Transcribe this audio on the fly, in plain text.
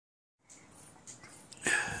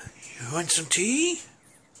Want some tea?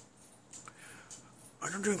 I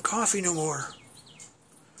don't drink coffee no more.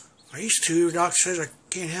 I used to. The doc says I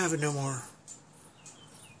can't have it no more.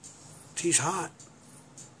 Tea's hot.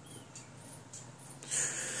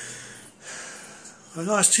 I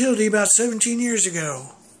lost Hildy about 17 years ago.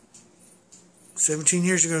 17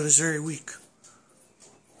 years ago this very week.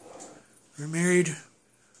 We're married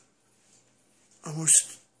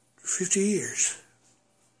almost 50 years.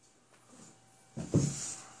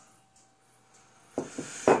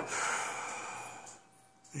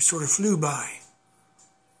 It sort of flew by.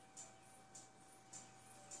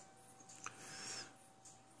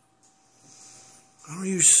 I don't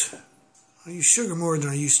use sugar more than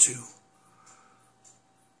I used to.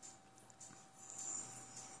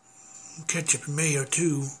 Ketchup and mayo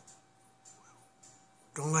too.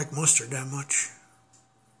 Don't like mustard that much.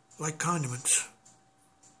 Like condiments.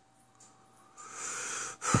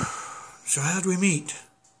 So how'd we meet?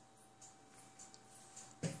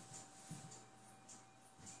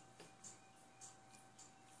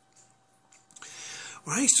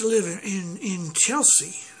 Well, I used to live in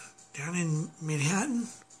Chelsea, down in Manhattan.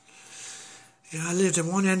 And I lived at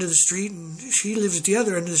one end of the street, and she lived at the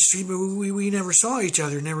other end of the street, but we never saw each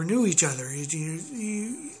other, never knew each other.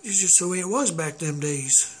 It's just the way it was back them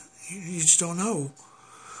days. You just don't know.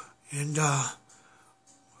 And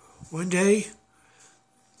one day,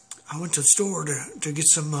 I went to the store to get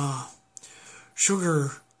some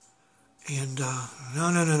sugar, and no,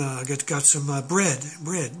 I got some bread,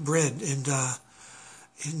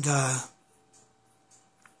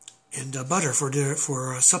 and butter for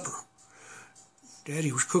supper.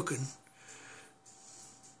 Daddy was cooking.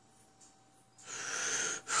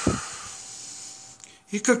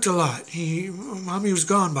 He cooked a lot. Mommy was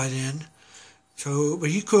gone by then,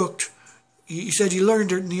 but he cooked. He said he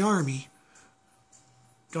learned it in the Army.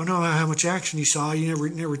 Don't know how much action he saw. He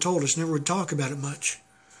never told us. Never would talk about it much.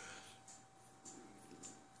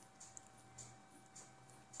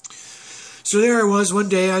 So there I was one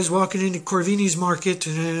day. I was walking into Corvini's Market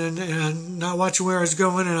and not watching where I was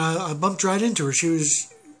going, and I bumped right into her. She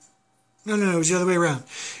was no, it was the other way around.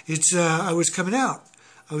 I was coming out,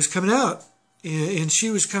 and she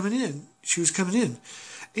was coming in.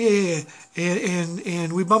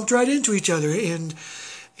 And we bumped right into each other, and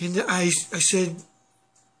I said,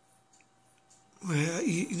 well,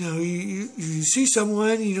 you see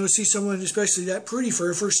someone, especially that pretty for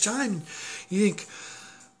her first time, you think,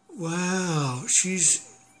 wow, she's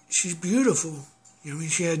beautiful. I mean,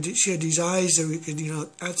 she had these eyes that we could,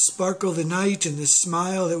 that sparkle the night, and this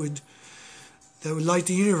smile that would light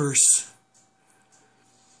the universe.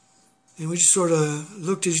 And we just sort of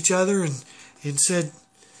looked at each other and said,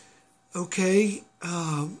 okay,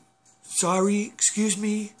 sorry, excuse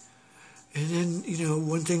me. And then,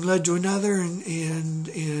 one thing led to another,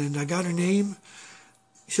 and I got her name,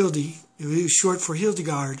 Hildy. It was short for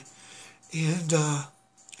Hildegard. And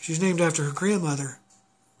she's named after her grandmother.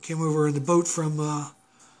 Came over in the boat from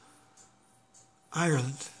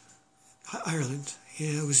Ireland.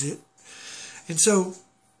 Yeah, that was it. And so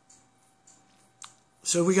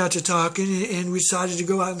we got to talking, and we decided to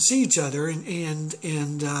go out and see each other.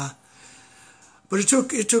 But it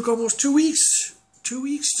took almost 2 weeks. 2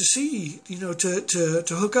 weeks to see, to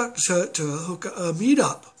hook up, to meet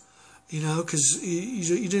up, because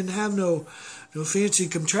you didn't have no fancy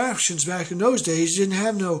contraptions back in those days. You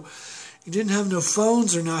didn't have no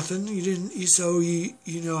phones or nothing. I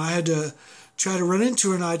had to try to run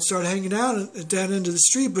into her, and I'd start hanging out at that end of the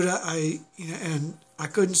street, but I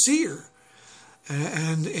couldn't see her,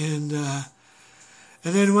 and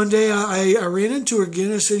then one day I ran into her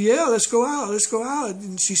again. I said, yeah, let's go out,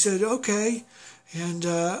 and she said, okay. And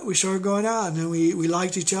we started going out, and then we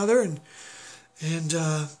liked each other, and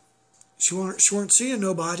she weren't seeing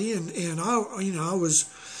nobody, and I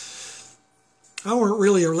weren't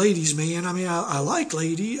really a ladies' man. I mean, I like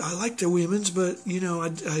the women's, but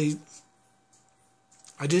I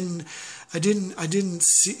didn't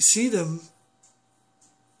see them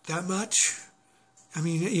that much. I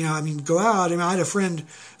mean, go out. I mean, I had a friend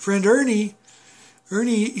Ernie.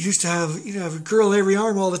 Ernie used to have a girl every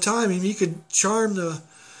arm all the time, and he could charm the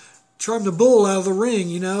bull out of the ring.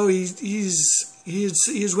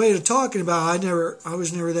 His way of talking about. I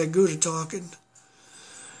was never that good at talking.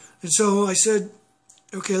 And so I said,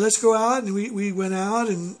 okay, let's go out, and we went out,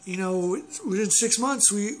 and within 6 months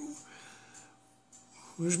we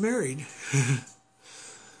was married.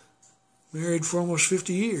 Married for almost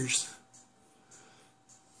 50 years.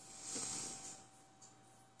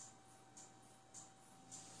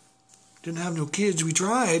 Didn't have no kids. We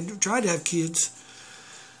tried to have kids,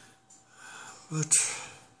 but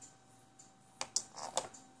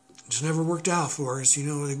It's never worked out for us. You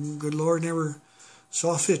know, the good Lord never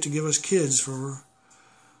saw fit to give us kids for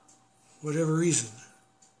whatever reason.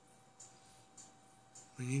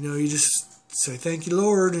 And, you know, you just say, thank you,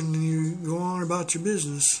 Lord, and you go on about your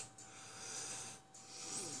business.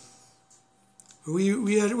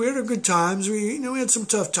 We had our good times. We had some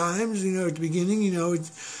tough times, you know, at the beginning, you know,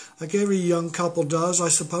 like every young couple does, I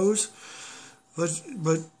suppose. But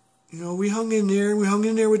you know, we hung in there. We hung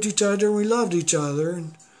in there with each other, and we loved each other.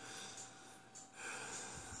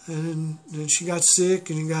 And then she got sick,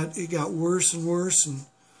 and it got worse and worse. And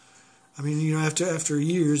I mean, you know, after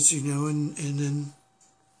years, you know, and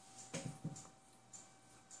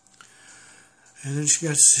then she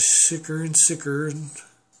got sicker and sicker, and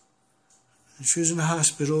she was in the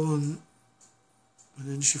hospital, and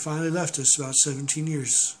then she finally left us about 17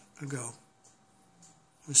 years ago.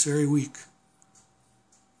 It was very weak.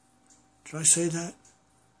 Did I say that?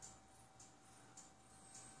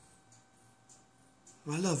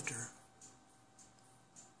 I loved her.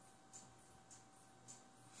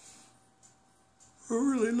 I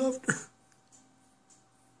really loved her.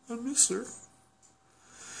 I miss her.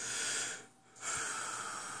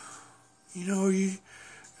 You know, you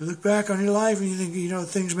look back on your life and you think, you know,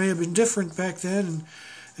 things may have been different back then,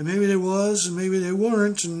 and maybe they was, and maybe they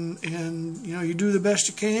weren't, and you know, you do the best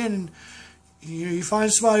you can, and you know, you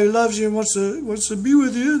find somebody who loves you and wants to be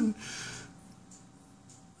with you,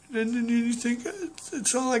 and then you think,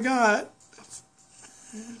 it's all I got,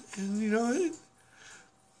 and you know,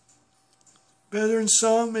 better than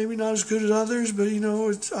some, maybe not as good as others, but you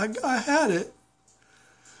know, I had it.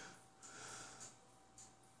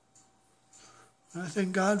 I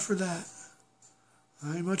thank God for that.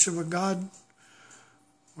 I ain't much of a God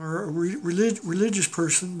or a religious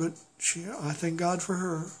person, but I thank God for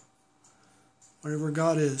her, whatever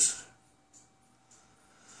God is.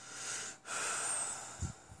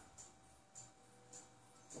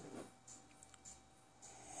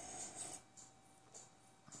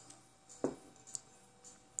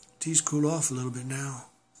 Tea's cool off a little bit now.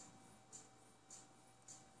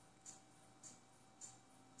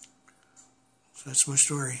 So that's my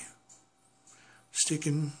story.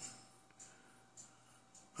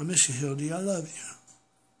 I miss you, Hildy. I love you.